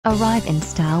Arrive in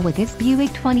style with this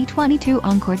Buick 2022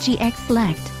 Encore GX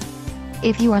Select.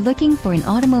 If you are looking for an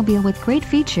automobile with great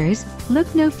features,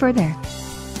 look no further.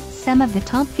 Some of the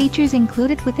top features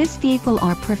included with this vehicle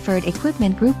are preferred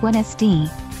equipment Group 1SD,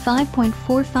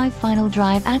 5.45 final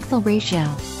drive axle ratio,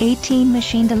 18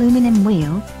 machined aluminum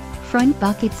wheel, front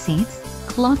bucket seats,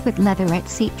 cloth with leatherette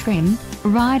seat trim,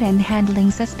 ride and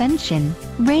handling suspension,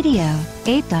 radio,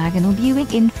 8-diagonal Buick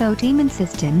infotainment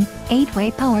system,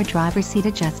 8-way power driver seat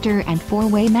adjuster and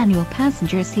 4-way manual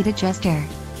passenger seat adjuster.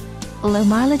 Low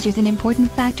mileage is an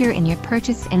important factor in your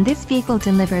purchase, and this vehicle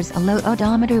delivers a low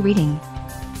odometer reading.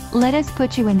 Let us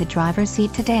put you in the driver's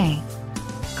seat today.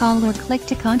 Call or click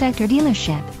to contact our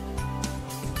dealership.